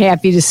busy, I'm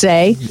happy to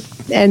say.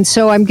 And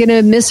so I'm going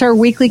to miss our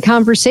weekly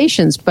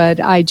conversations, but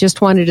I just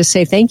wanted to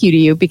say thank you to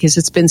you because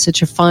it's been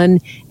such a fun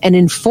and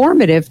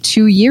informative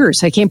 2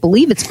 years. I can't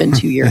believe it's been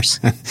 2 years.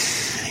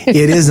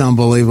 It is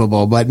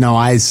unbelievable, but no,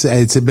 it's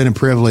been a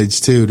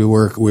privilege too to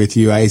work with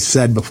you. I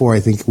said before, I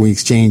think we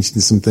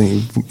exchanged some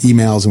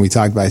emails and we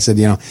talked about, I said,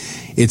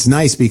 it's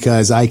nice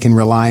because I can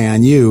rely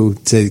on you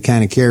to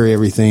kind of carry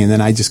everything and then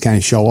I just kind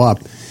of show up.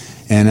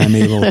 And I'm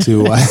able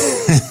to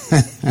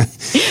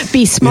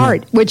be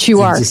smart, which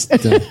you are. Just,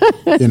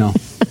 add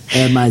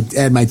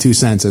my 2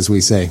 cents, as we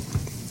say.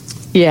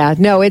 Yeah,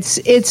 no, it's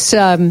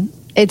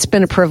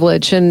been a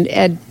privilege. And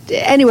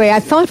anyway, I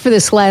thought for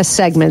this last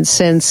segment,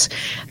 since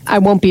I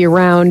won't be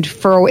around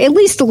for at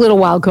least a little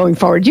while going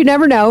forward. You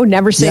never know,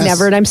 never say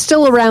never. And I'm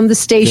still around the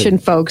station,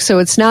 folks. So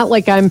it's not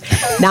like I'm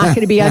not going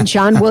to be on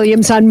John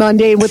Williams on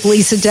Monday with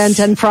Lisa Dent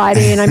on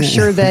Friday. And I'm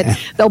sure that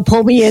they'll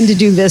pull me in to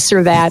do this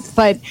or that.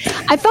 But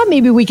I thought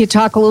maybe we could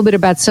talk a little bit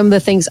about some of the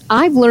things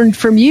I've learned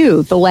from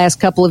you the last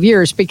couple of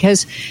years.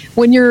 Because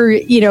when you're,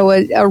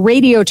 a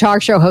radio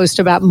talk show host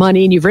about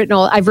money and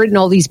I've written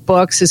all these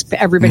books, as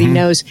everybody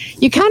knows,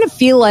 you kind of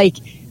feel like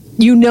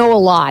you know a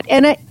lot.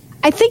 And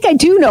I think I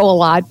do know a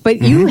lot,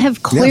 but you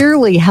have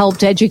clearly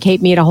helped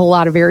educate me in a whole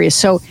lot of areas.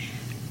 So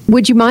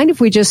would you mind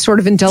if we just sort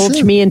of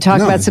indulge me and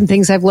talk about some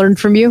things I've learned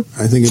from you?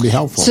 I think it'd be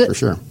helpful, for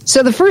sure.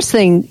 So the first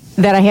thing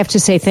that I have to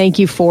say thank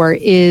you for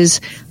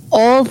is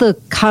all the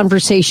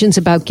conversations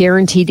about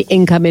guaranteed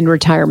income in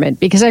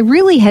retirement, because I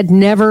really had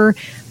never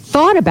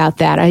thought about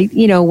that.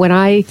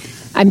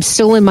 I'm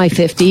still in my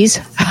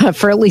 50s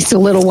for at least a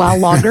little while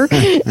longer.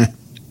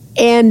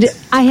 And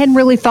I hadn't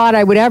really thought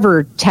I would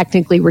ever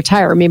technically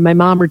retire. I mean, my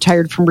mom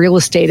retired from real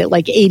estate at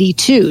like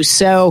 82.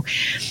 So,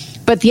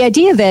 but the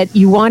idea that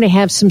you want to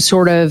have some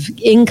sort of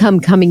income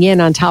coming in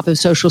on top of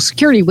Social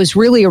Security was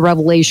really a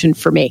revelation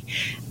for me.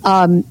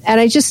 And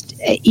I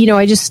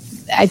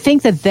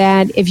think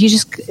that if you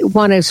just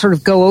want to sort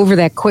of go over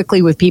that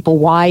quickly with people,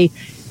 why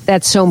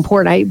that's so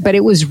important, but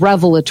it was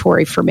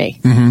revelatory for me.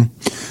 Mm-hmm.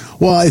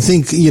 Well, I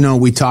think,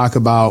 we talk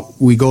about,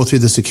 we go through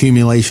this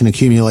accumulation,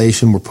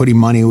 we're putting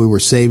money, we were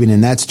saving,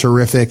 and that's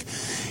terrific.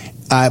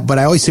 But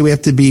I always say we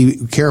have to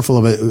be careful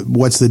of it.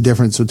 What's the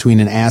difference between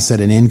an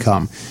asset and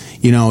income?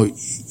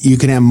 You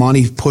can have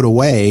money put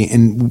away,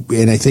 and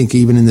I think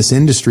even in this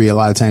industry, a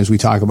lot of times we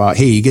talk about,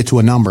 hey, you get to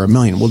a number, $1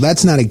 million. Well,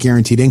 that's not a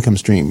guaranteed income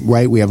stream,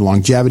 right? We have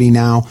longevity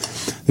now.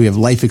 We have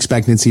life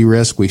expectancy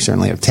risk. We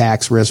certainly have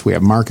tax risk. We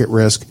have market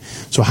risk.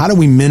 So how do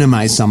we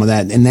minimize some of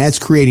that? And that's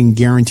creating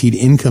guaranteed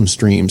income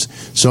streams.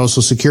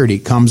 Social Security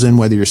comes in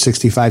whether you're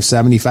 65,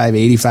 75,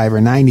 85,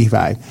 or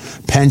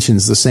 95.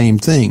 Pensions, the same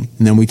thing.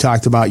 And then we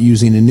talked about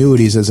using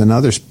annuities as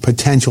another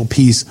potential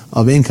piece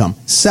of income,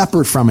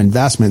 separate from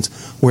investments,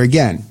 where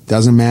again,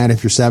 doesn't matter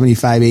if you're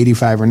 75,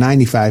 85, or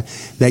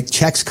 95, that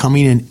check's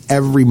coming in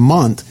every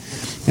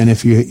month. And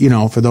if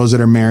for those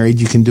that are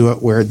married, you can do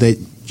it where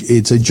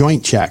it's a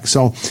joint check.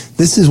 So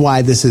this is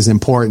why this is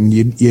important.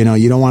 You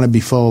don't want to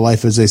be full of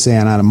life, as they say,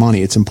 and out of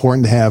money. It's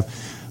important to have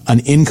an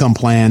income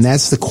plan.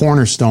 That's the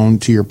cornerstone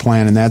to your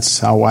plan. And that's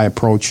how I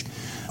approach,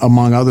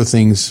 among other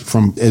things,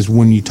 as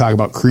when you talk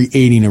about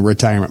creating a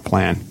retirement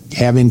plan.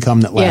 Have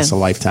income that lasts a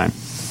lifetime.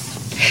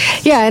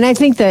 Yeah, and I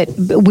think that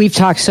we've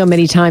talked so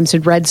many times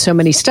and read so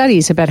many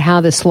studies about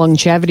how this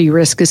longevity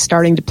risk is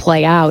starting to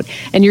play out.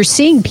 And you're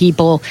seeing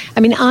people,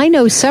 I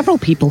know several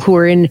people who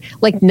are in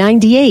like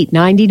 98,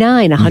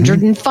 99,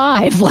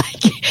 105.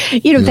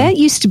 That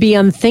used to be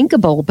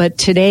unthinkable, but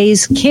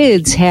today's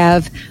kids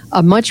have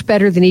a much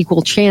better than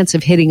equal chance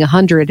of hitting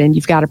 100, and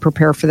you've got to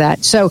prepare for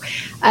that. So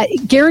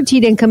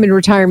guaranteed income in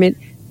retirement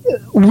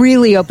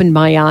really opened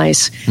my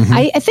eyes.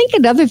 I think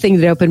another thing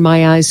that opened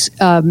my eyes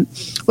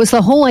was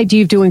the whole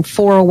idea of doing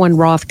 401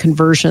 Roth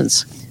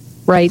conversions,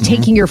 right?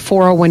 Taking your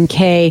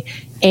 401k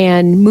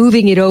and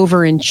moving it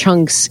over in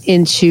chunks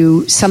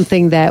into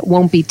something that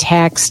won't be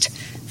taxed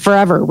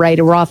forever, right?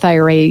 A Roth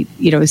IRA,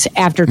 is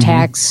after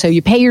tax. So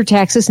you pay your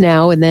taxes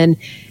now and then,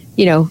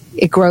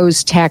 it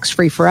grows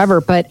tax-free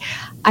forever. But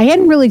I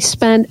hadn't really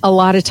spent a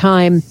lot of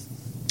time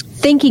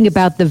thinking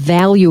about the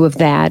value of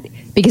that,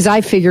 because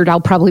I figured I'll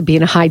probably be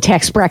in a high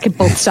tax bracket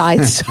both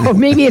sides, so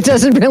maybe it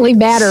doesn't really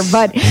matter.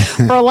 But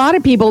for a lot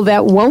of people,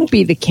 that won't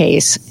be the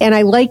case. And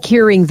I like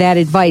hearing that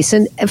advice.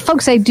 And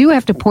folks, I do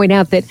have to point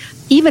out that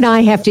even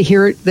I have to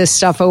hear this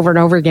stuff over and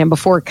over again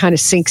before it kind of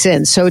sinks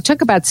in. So it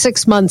took about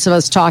 6 months of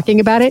us talking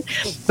about it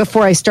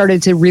before I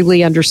started to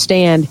really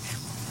understand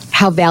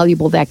how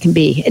valuable that can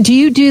be. Do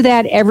you do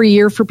that every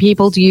year for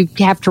people? Do you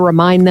have to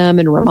remind them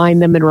and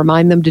remind them and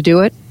remind them to do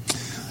it?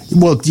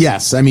 Well,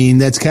 yes.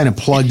 That's kind of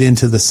plugged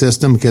into the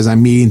system because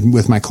I'm meeting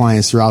with my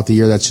clients throughout the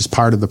year. That's just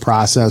part of the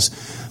process.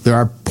 There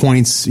are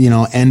points,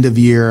 end of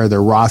year, there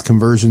are Roth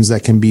conversions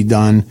that can be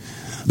done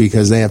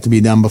because they have to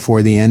be done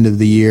before the end of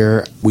the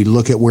year. We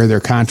look at where their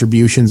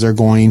contributions are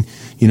going.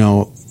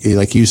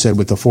 Like you said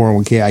with the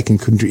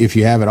 401k, if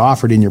you have it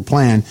offered in your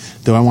plan,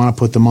 do I want to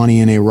put the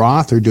money in a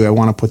Roth or do I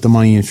want to put the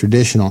money in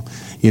traditional?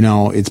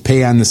 It's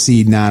pay on the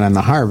seed, not on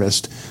the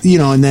harvest.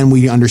 And then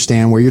we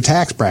understand where your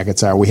tax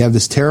brackets are. We have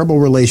this terrible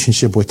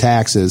relationship with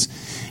taxes.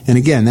 And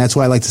again, that's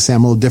why I like to say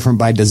I'm a little different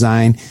by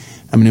design.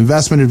 I'm an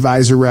investment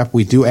advisor rep.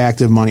 We do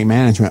active money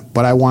management,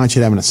 but I want you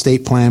to have an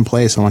estate plan in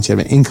place. I want you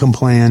to have an income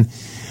plan.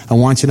 I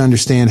want you to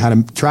understand how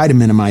to try to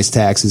minimize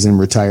taxes in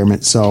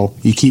retirement so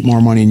you keep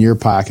more money in your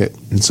pocket.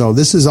 And so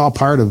this is all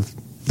part of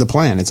the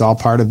plan. It's all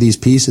part of these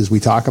pieces we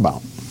talk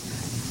about.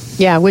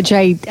 Yeah, which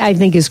I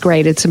think is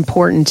great. It's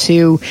important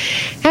to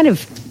kind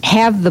of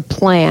have the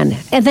plan.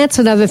 And that's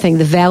another thing,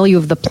 the value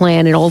of the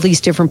plan and all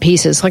these different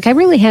pieces. Like I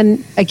really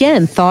hadn't,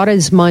 again, thought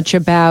as much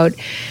about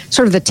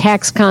sort of the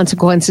tax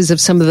consequences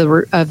of some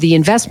of the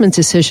investment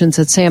decisions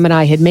that Sam and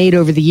I had made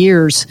over the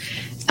years.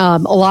 A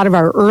lot of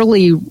our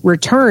early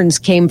returns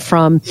came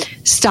from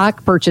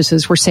stock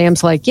purchases where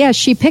Sam's like, yeah,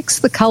 she picks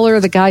the color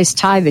of the guy's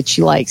tie that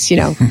she likes,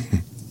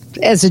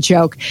 as a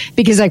joke,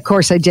 because of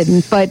course I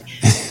didn't. But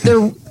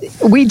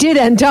we did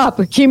end up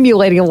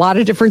accumulating a lot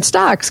of different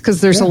stocks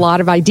because there's a lot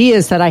of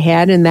ideas that I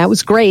had, and that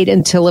was great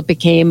until it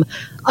became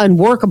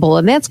unworkable.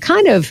 And that's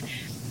kind of,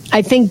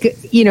 I think,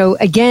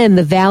 again,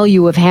 the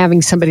value of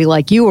having somebody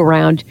like you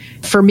around.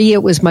 For me,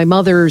 it was my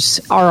mother's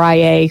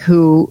RIA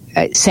who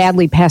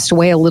sadly passed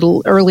away a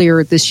little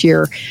earlier this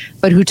year,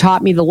 but who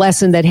taught me the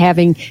lesson that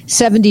having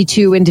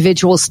 72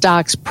 individual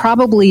stocks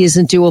probably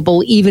isn't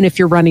doable, even if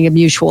you're running a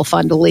mutual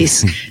fund,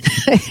 Elise,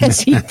 as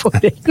he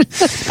put it.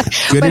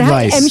 Good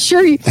advice. I'm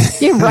sure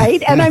you're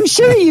right. And I'm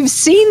sure you've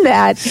seen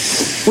that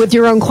with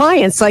your own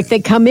clients. Like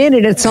they come in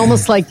and it's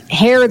almost like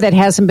hair that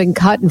hasn't been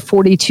cut in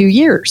 42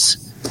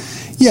 years.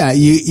 Yeah,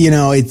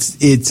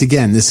 it's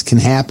again, this can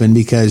happen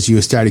because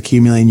you start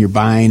accumulating, you're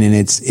buying, and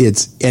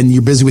and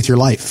you're busy with your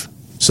life.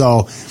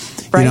 So,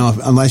 right.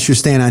 Unless you're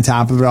staying on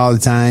top of it all the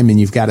time and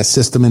you've got a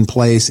system in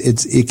place,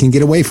 it can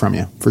get away from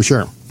you for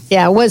sure.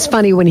 Yeah, it was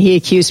funny when he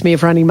accused me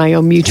of running my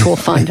own mutual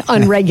fund,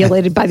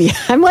 unregulated by the.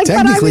 I'm like, but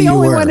I'm the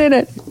only one in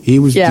it. He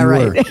was. Yeah,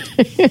 right.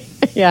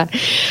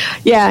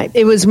 Yeah.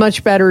 It was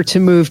much better to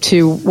move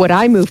to what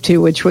I moved to,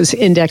 which was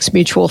index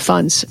mutual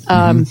funds.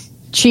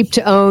 Cheap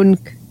to own.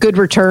 Good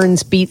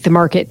returns, beat the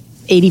market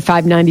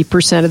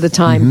 85-90% of the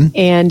time. Mm-hmm.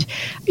 And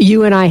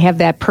you and I have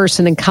that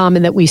person in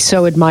common that we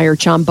so admire,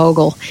 John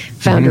Bogle,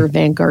 founder of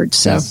Vanguard.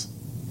 So, yes.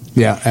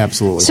 Yeah,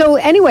 absolutely. So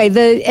anyway,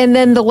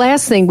 then the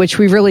last thing, which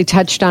we really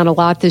touched on a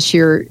lot this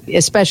year,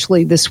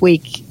 especially this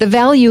week, the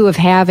value of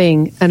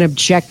having an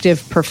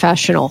objective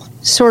professional,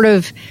 sort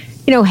of,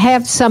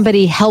 have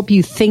somebody help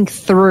you think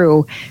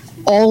through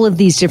all of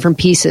these different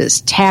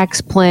pieces, tax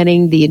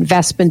planning, the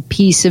investment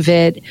piece of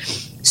it,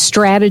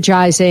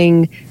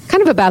 strategizing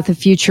kind of about the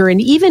future,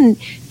 and even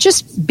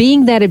just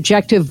being that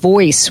objective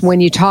voice when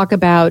you talk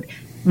about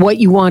what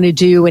you want to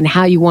do and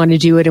how you want to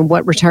do it and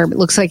what retirement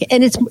looks like.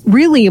 And it's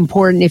really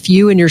important if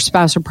you and your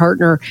spouse or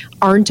partner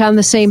aren't on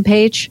the same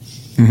page,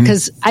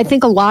 because I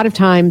think a lot of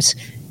times,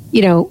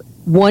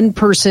 one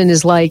person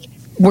is like,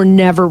 we're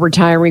never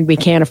retiring, we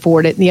can't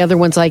afford it. And the other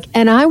one's like,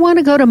 and I want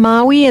to go to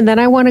Maui, and then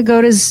I want to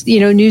go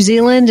to, New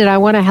Zealand, and I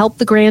want to help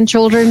the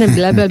grandchildren, and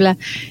blah, blah, blah.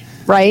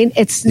 Right?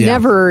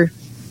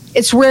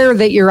 It's rare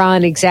that you're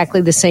on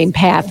exactly the same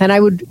path. And I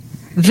would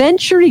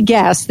venture to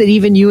guess that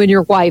even you and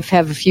your wife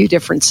have a few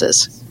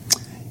differences.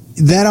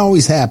 That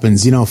always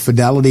happens.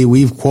 Fidelity,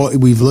 we've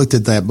looked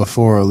at that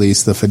before, at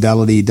least. The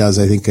Fidelity does,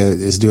 I think,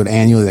 is doing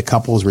annually the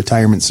couples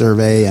retirement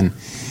survey, and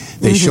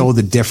they show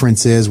the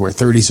differences where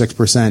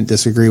 36%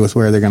 disagree with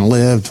where they're going to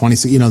live,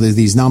 26, there's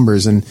these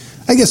numbers. And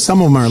I guess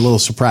some of them are a little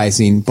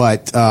surprising,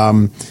 but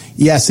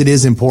yes, it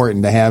is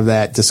important to have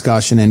that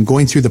discussion and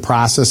going through the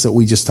process that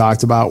we just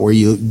talked about, where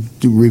you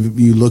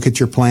look at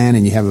your plan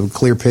and you have a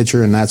clear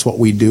picture, and that's what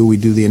we do. We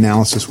do the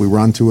analysis, we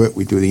run through it,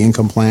 we do the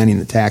income planning,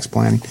 the tax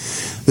planning.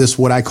 This,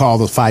 what I call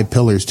the 5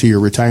 pillars to your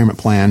retirement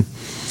plan.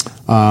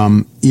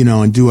 And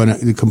do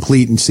a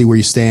complete and see where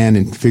you stand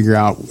and figure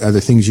out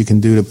other things you can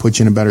do to put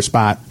you in a better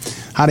spot,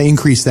 how to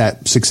increase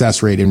that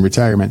success rate in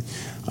retirement.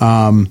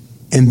 And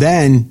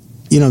then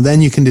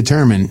you can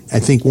determine,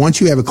 I think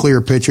once you have a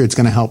clearer picture, it's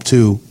going to help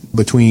too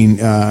between,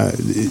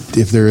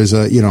 if there is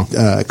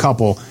a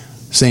couple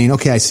saying,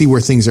 okay, I see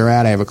where things are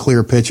at. I have a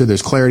clear picture.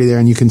 There's clarity there,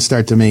 and you can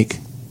start to make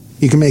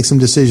some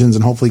decisions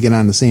and hopefully get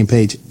on the same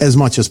page as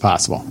much as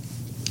possible.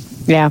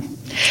 Yeah.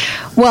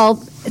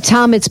 Well,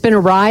 Tom, it's been a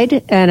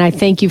ride, and I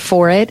thank you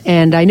for it.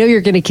 And I know you're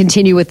going to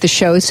continue with the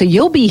show, so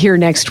you'll be here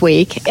next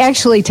week.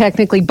 Actually,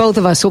 technically, both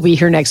of us will be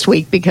here next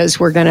week because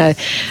we're going to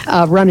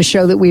run a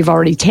show that we've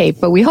already taped.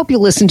 But we hope you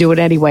listen to it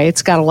anyway.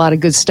 It's got a lot of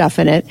good stuff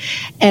in it.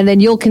 And then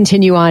you'll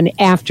continue on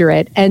after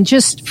it. And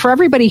just for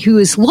everybody who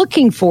is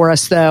looking for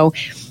us, though,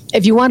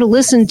 if you want to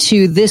listen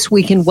to This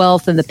Week in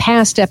Wealth and the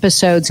past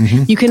episodes,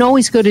 you can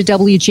always go to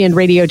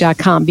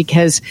WGNradio.com,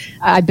 because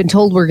I've been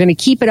told we're going to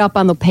keep it up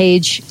on the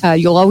page.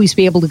 You'll always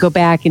be able to go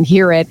back and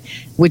hear it,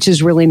 which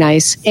is really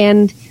nice.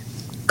 And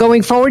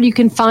going forward, you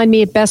can find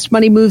me at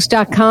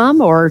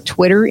bestmoneymoves.com or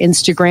Twitter,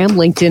 Instagram,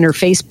 LinkedIn, or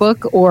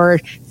Facebook, or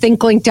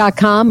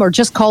thinklink.com, or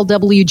just call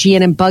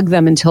WGN and bug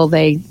them until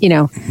they,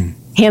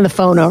 hand the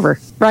phone over,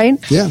 right?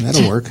 Yeah,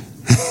 that'll work.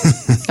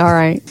 All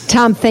right.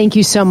 Tom, thank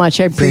you so much.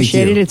 I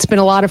appreciate it. It's been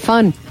a lot of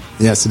fun.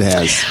 Yes, it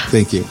has.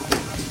 Thank you.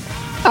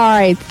 All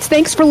right.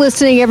 Thanks for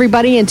listening,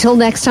 everybody. Until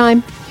next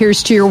time,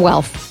 here's to your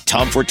wealth.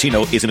 Tom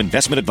Fortino is an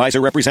investment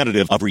advisor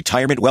representative of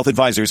Retirement Wealth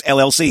Advisors,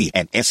 LLC,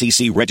 and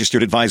SEC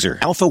registered advisor.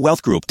 Alpha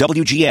Wealth Group,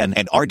 WGN,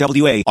 and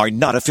RWA are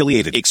not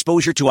affiliated.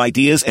 Exposure to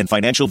ideas and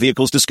financial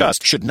vehicles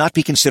discussed should not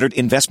be considered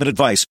investment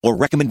advice or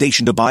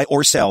recommendation to buy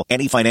or sell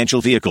any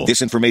financial vehicle.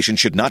 This information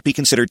should not be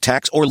considered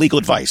tax or legal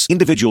advice.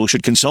 Individuals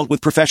should consult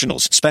with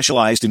professionals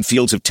specialized in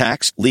fields of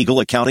tax, legal,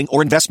 accounting,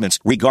 or investments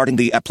regarding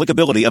the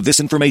applicability of this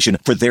information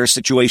for their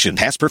situation.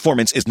 Past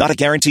performance is not a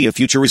guarantee of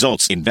future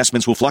results.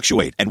 Investments will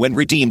fluctuate, and when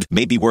redeemed,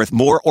 may be worth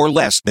more or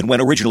less than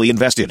when originally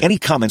invested. Any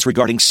comments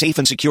regarding safe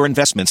and secure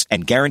investments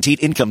and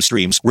guaranteed income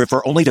streams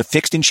refer only to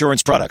fixed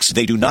insurance products.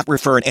 They do not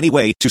refer in any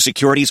way to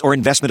securities or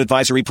investment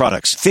advisory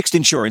products. Fixed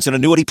insurance and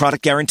annuity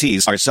product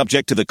guarantees are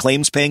subject to the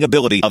claims paying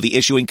ability of the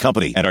issuing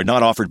company and are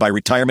not offered by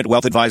Retirement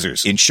Wealth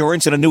Advisors.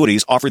 Insurance and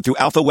annuities offered through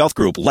Alpha Wealth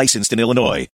Group, licensed in Illinois.